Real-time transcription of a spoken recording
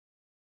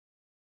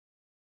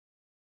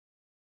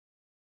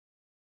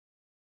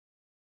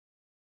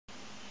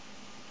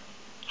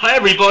Hi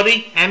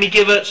everybody, Amy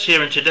Giverts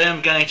here, and today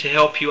I'm going to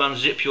help you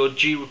unzip your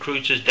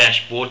GRecruiter's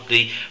dashboard,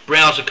 the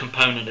browser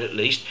component at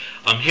least.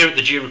 I'm here at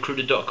the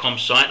grecruiter.com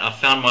site. I've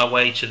found my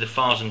way to the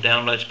files and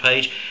downloads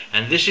page,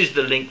 and this is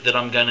the link that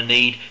I'm going to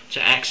need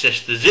to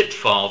access the zip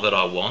file that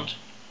I want.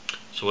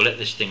 So we'll let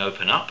this thing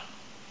open up.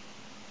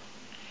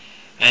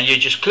 And you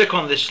just click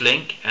on this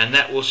link and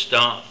that will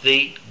start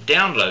the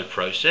download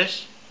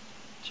process.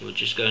 So we'll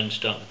just go and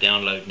start the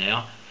download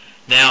now.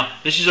 Now,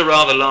 this is a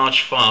rather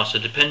large file, so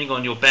depending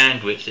on your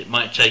bandwidth it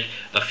might take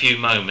a few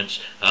moments.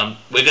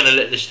 We're going to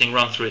let this thing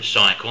run through its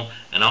cycle,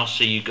 and I'll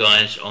see you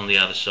guys on the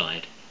other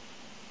side.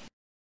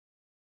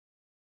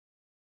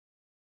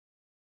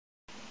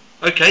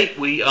 Okay,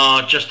 we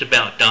are just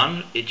about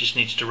done. It just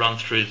needs to run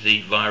through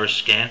the virus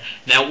scan.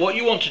 Now what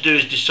you want to do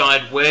is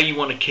decide where you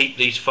want to keep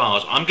these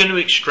files. I'm going to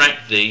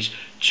extract these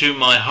to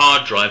my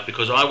hard drive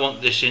because I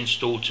want this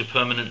install to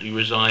permanently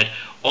reside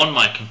on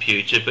my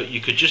computer, but you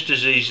could just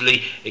as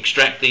easily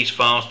extract these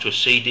files to a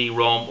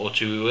CD-ROM or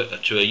to a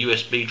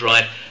USB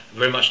drive. It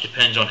very much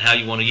depends on how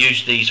you want to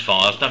use these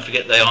files. Don't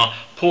forget they are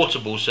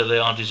portable, so they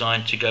are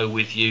designed to go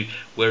with you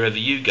wherever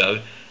you go.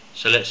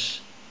 So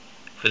let's,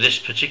 for this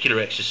particular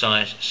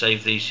exercise,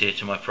 save these here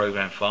to my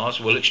program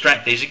files. We'll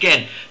extract these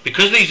again.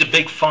 Because these are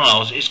big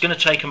files, it's going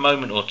to take a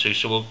moment or two,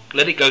 so we'll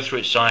let it go through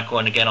its cycle,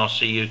 and again I'll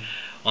see you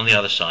on the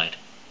other side.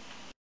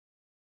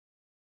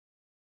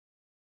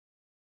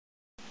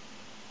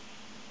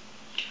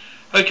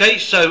 Okay,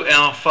 so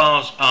our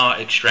files are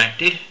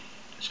extracted.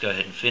 Let's go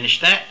ahead and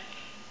finish that,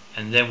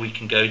 and then we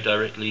can go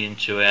directly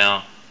into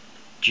our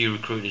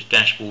GRecruiter's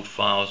dashboard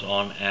files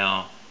on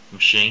our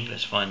machine.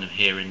 Let's find them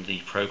here in the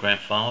program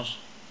files.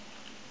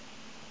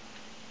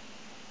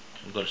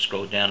 We've got to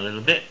scroll down a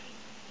little bit.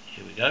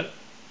 Here we go.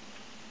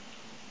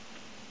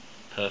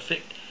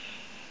 Perfect.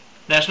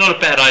 Now it's not a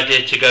bad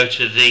idea to go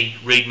to the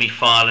README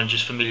file and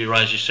just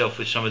familiarize yourself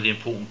with some of the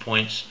important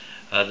points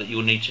that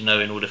you'll need to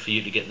know in order for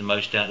you to get the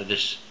most out of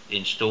this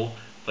install.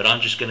 But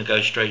I'm just going to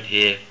go straight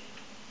here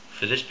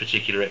for this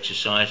particular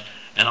exercise,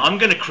 and I'm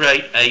going to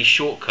create a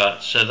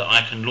shortcut so that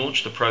I can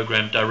launch the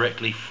program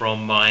directly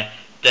from my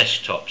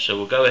desktop. So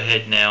we'll go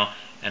ahead now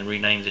and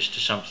rename this to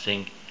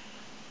something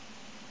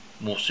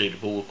more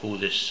suitable. We'll call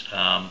this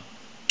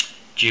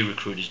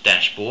GRecruiter's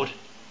dashboard.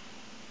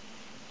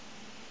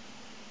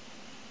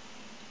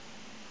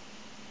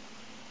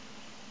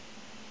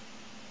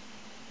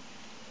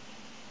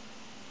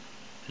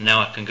 And now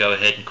I can go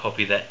ahead and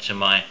copy that to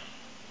my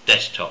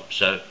desktop.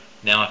 So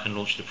now I can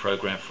launch the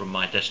program from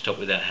my desktop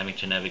without having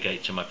to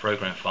navigate to my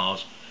program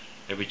files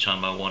every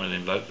time I want to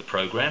invoke the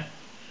program.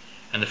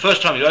 And the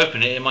first time you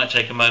open it, it might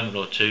take a moment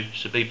or two,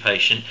 so be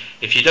patient.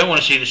 If you don't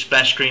want to see the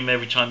splash screen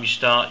every time you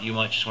start, you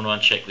might just want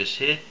to uncheck this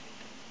here.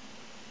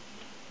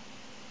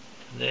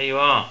 And there you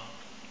are.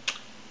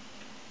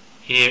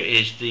 Here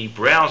is the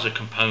browser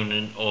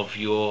component of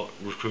your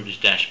Recruiter's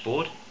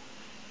dashboard.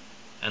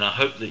 And I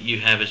hope that you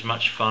have as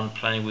much fun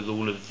playing with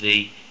all of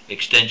the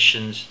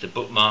extensions, the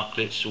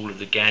bookmarklets, all of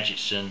the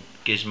gadgets and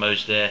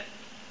gizmos there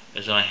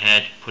as I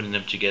had putting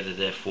them together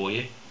there for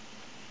you.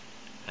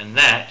 And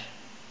that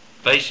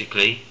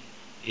basically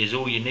is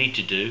all you need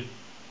to do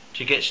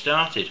to get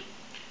started.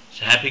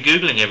 So happy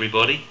Googling,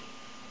 everybody.